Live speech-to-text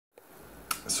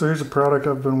So here's a product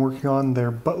I've been working on. They're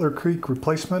Butler Creek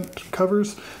replacement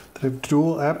covers that have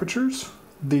dual apertures.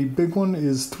 The big one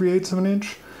is 3/8 of an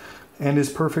inch and is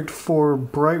perfect for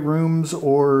bright rooms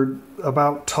or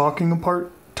about talking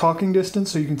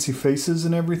distance, so you can see faces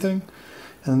and everything.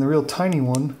 And the real tiny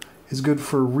one is good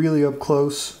for really up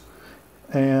close,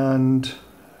 and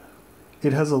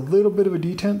it has a little bit of a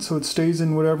detent, so it stays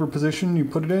in whatever position you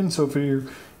put it in. So if you're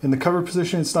in the cover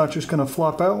position, it's not just going to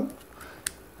flop out.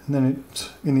 And then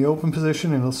it's in the open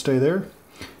position and it'll stay there.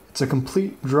 It's a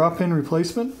complete drop-in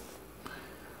replacement.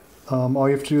 All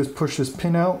you have to do is push this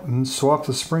pin out and swap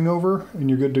the spring over and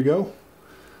you're good to go.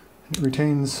 And it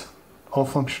retains all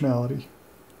functionality.